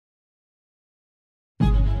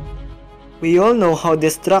We all know how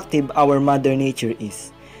destructive our Mother Nature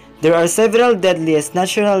is. There are several deadliest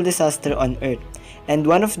natural disasters on Earth, and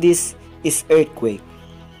one of these is earthquake.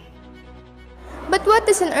 But what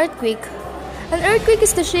is an earthquake? An earthquake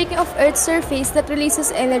is the shaking of Earth's surface that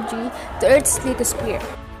releases energy to Earth's lithosphere.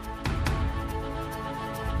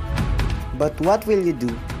 But what will you do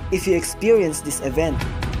if you experience this event?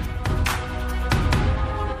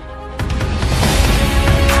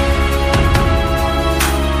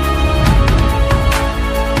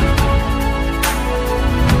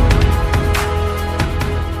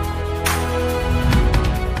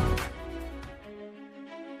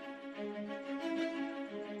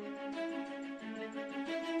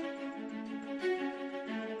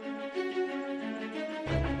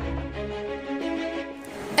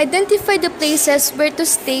 Identify the places where to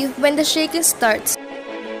stay when the shaking starts.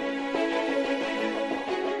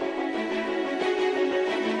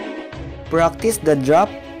 Practice the drop,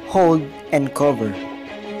 hold, and cover.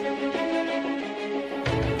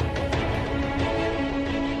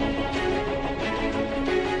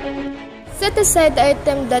 Set aside the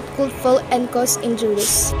item that could fall and cause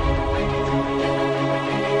injuries.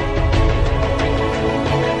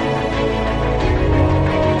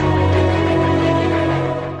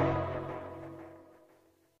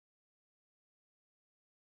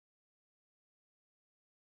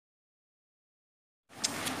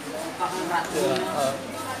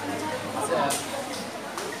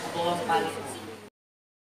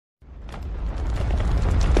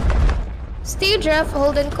 Stay draft,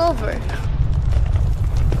 hold, and cover.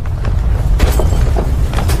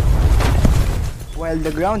 While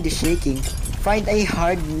the ground is shaking, find a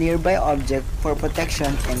hard nearby object for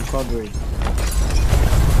protection and covering.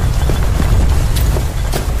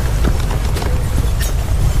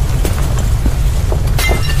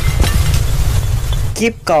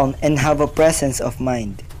 Keep calm and have a presence of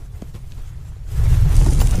mind.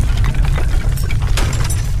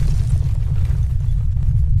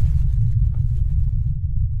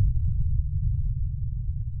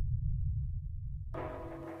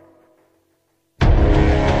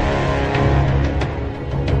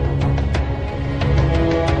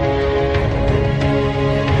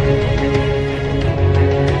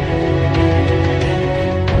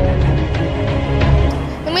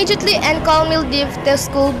 Immediately and calmly leave the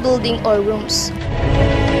school building or rooms.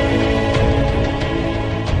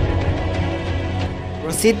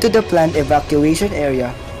 Proceed to the planned evacuation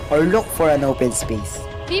area or look for an open space.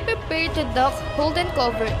 Be prepared to duck, hold, and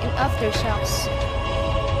cover in aftershocks.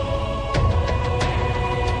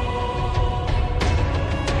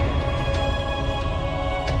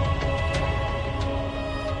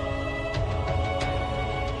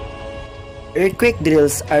 Earthquake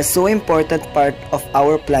drills are so important part of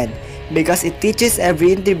our plan because it teaches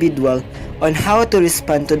every individual on how to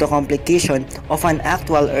respond to the complication of an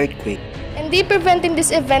actual earthquake. And they preventing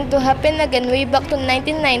this event to happen again way back to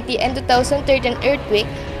 1990 and 2013 earthquake,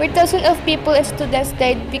 where thousands of people and students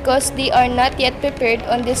died because they are not yet prepared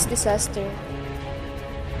on this disaster.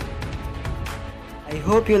 I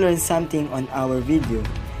hope you learned something on our video.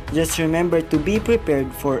 Just remember to be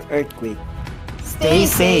prepared for earthquake. Stay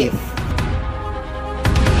safe!